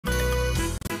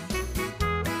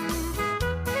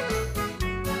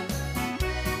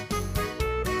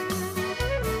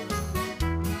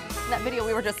that video,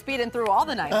 we were just speeding through all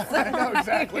the nights. I know,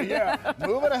 exactly, yeah.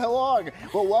 Moving along.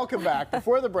 Well, welcome back.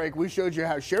 Before the break, we showed you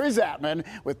how Shari Zatwman,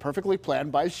 with Perfectly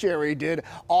Planned by Shari, did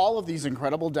all of these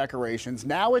incredible decorations.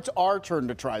 Now it's our turn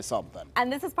to try something. And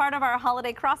this is part of our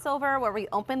holiday crossover where we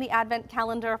open the Advent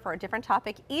calendar for a different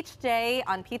topic each day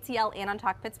on PTL and on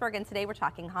Talk Pittsburgh. And today we're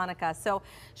talking Hanukkah. So,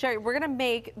 Shari, we're going to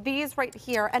make these right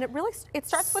here. And it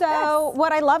starts with this. So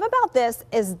what I love about this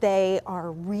is they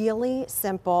are really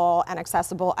simple and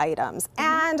accessible items.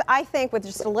 And I think with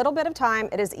just a little bit of time,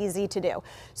 it is easy to do.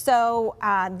 So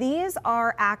these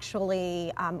are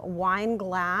actually wine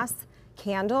glass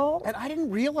candle. And I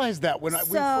didn't realize that when we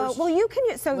first... Well, you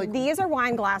can, so like, these are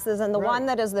wine glasses, and the one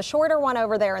that is the shorter one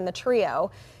over there in the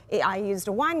trio, I used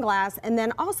a wine glass. And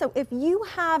then also, if you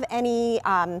have any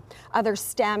other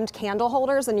stemmed candle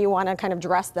holders and you want to kind of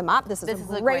dress them up, this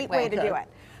is a great way to do it.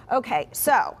 Okay,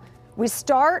 so we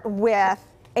start with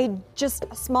just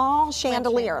a small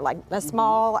chandelier, like a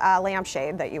small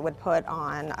lampshade that you would put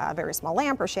on a very small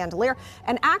lamp or chandelier.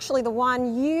 And actually the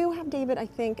one you have, David, I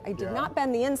think I did not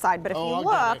bend the inside, but if you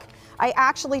look, I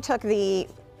actually took the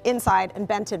inside and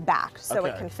bent it back so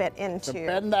it can fit into. So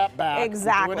bend that back.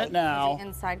 Exactly. We're doing it now. The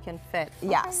inside can fit.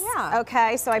 Yes. Okay, yeah.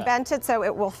 Okay, so I bent it so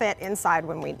it will fit inside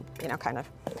when we, kind of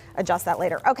adjust that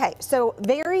later. Okay, so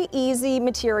very easy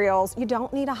materials. You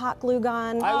don't need a hot glue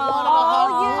gun. I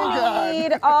wanted a hot glue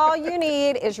gun. All you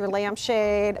need is your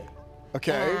lampshade.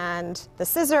 Okay. And the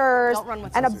scissors. Don't run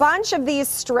with and scissors. A bunch of these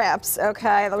strips,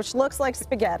 okay, which looks like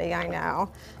spaghetti, I know.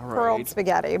 All right. Curled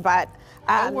spaghetti, but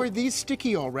are these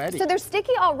sticky already? So they're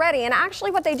sticky already, and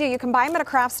actually what they do, you can buy them at a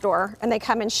craft store, and they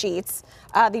come in sheets.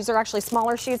 These are actually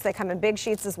smaller sheets. They come in big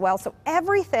sheets as well. So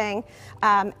everything,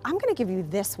 I'm going to give you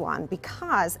this one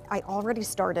because I already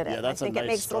started it. Yeah, that's I think a nice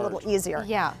it makes it a little easier.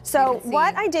 Yeah. So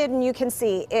what I did, and you can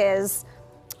see, is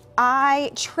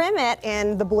I trim it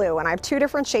in the blue, and I have two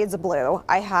different shades of blue.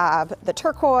 I have the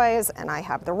turquoise, and I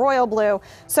have the royal blue.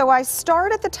 So I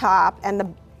start at the top,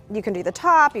 and you can do the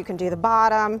top, you can do the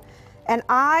bottom. And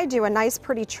I do a nice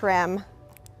pretty trim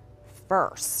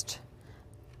first.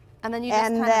 And then you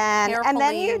just carefully...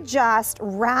 then you just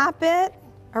wrap it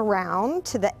around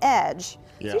to the edge.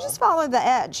 Yeah. So you just follow the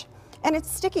edge. And it's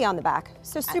sticky on the back.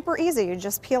 So super easy. You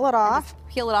just peel it off. Just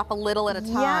peel it off a little at a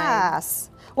time. Yes.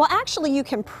 Well, actually you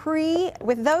can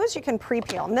with those you can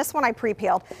pre-peel. And this one I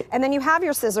pre-peeled. And then you have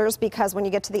your scissors because when you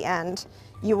get to the end,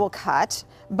 you will cut.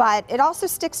 But it also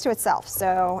sticks to itself.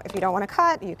 So if you don't want to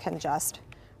cut, you can just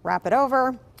wrap it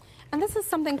over. And this is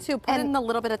something too, put in a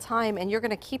little bit of time and you're going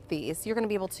to keep these. You're going to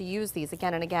be able to use these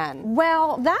again and again.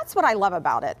 Well, that's what I love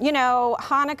about it. You know,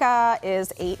 Hanukkah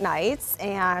is 8 nights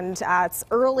and it's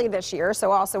early this year.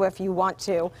 So also if you want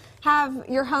to have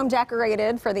your home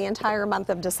decorated for the entire month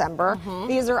of December,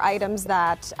 these are items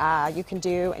that you can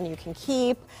do and you can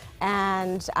keep.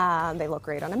 And they look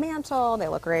great on a mantle, they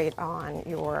look great on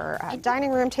your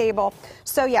dining room table.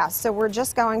 So yeah, so we're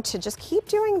just going to just keep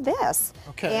doing this.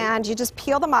 Okay. And you just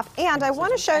peel them off. And I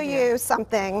want to show you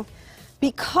something,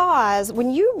 because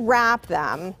when you wrap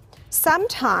them,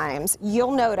 sometimes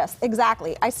you'll notice,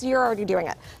 I see you're already doing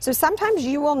it. So sometimes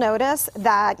you will notice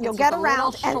that you'll get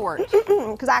around and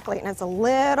exactly, and it's a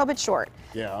little bit short.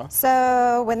 Yeah.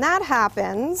 So when that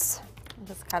happens,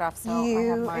 just cut off so I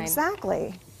have mine.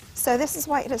 Exactly. So this is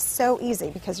why it is so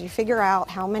easy, because you figure out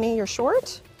how many you're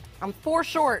short. I'm 4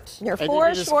 short. You're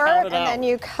 4 short, and then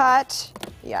you cut,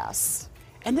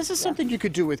 And this is something you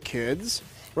could do with kids,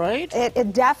 right?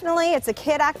 It definitely, it's a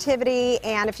kid activity,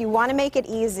 and if you want to make it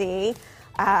easy,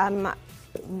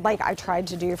 like I tried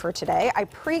to do for today, I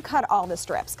pre-cut all the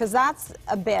strips, because that's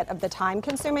a bit of the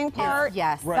time-consuming part.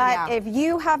 Yes. But if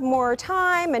you have more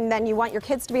time, and then you want your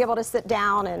kids to be able to sit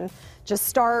down and just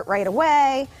start right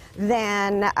away,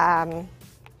 then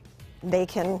they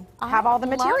can have all the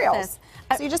materials.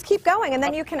 So you just keep going, and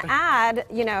then you can add,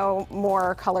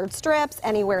 more colored strips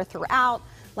anywhere throughout.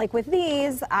 Like with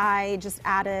these, I just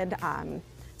added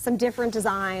some different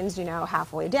designs,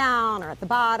 halfway down or at the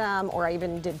bottom, or I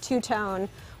even did two-tone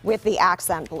with the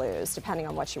accent blues, depending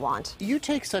on what you want. You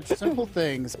take such simple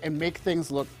things and make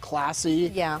things look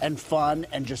classy and fun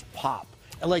and just pop.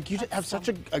 Like, you have such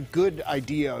a good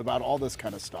idea about all this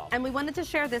kind of stuff. And we wanted to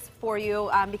share this for you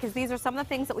because these are some of the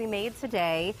things that we made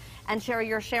today. And Shari,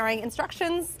 you're sharing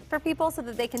instructions for people so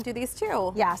that they can do these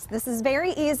too. Yes, this is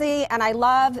very easy, and I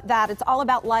love that it's all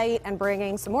about light and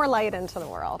bringing some more light into the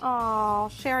world. Oh,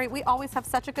 Shari, we always have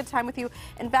such a good time with you.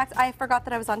 In fact, I forgot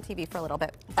that I was on TV for a little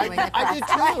bit. I did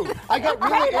too. I got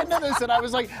really into this, and I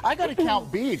was like, I got to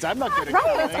count beads. I'm not good at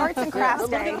counting. It's arts and crafts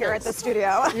day here at the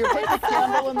studio. You put the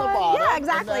candle in the bottom. Yeah,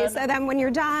 exactly. So then when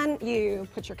you're done, you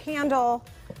put your candle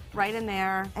Right in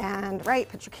there. And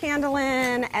put your candle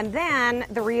in, and then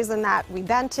the reason that we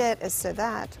bent it is so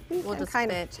that we We'll can just kind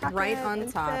fit of tuck right it on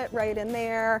and top. fit right in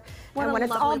there. What and a when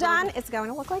it's all lovely done, little- it's going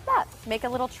to look like that. Make a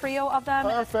little trio of them.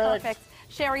 and it's Perfect. perfect.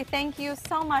 Sherry, thank you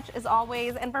so much as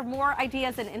always. And for more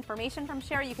ideas and information from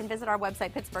Sherry, you can visit our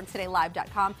website,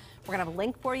 pittsburghtodaylive.com. We're going to have a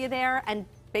link for you there, and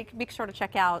make sure to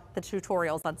check out the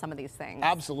tutorials on some of these things.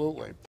 Absolutely.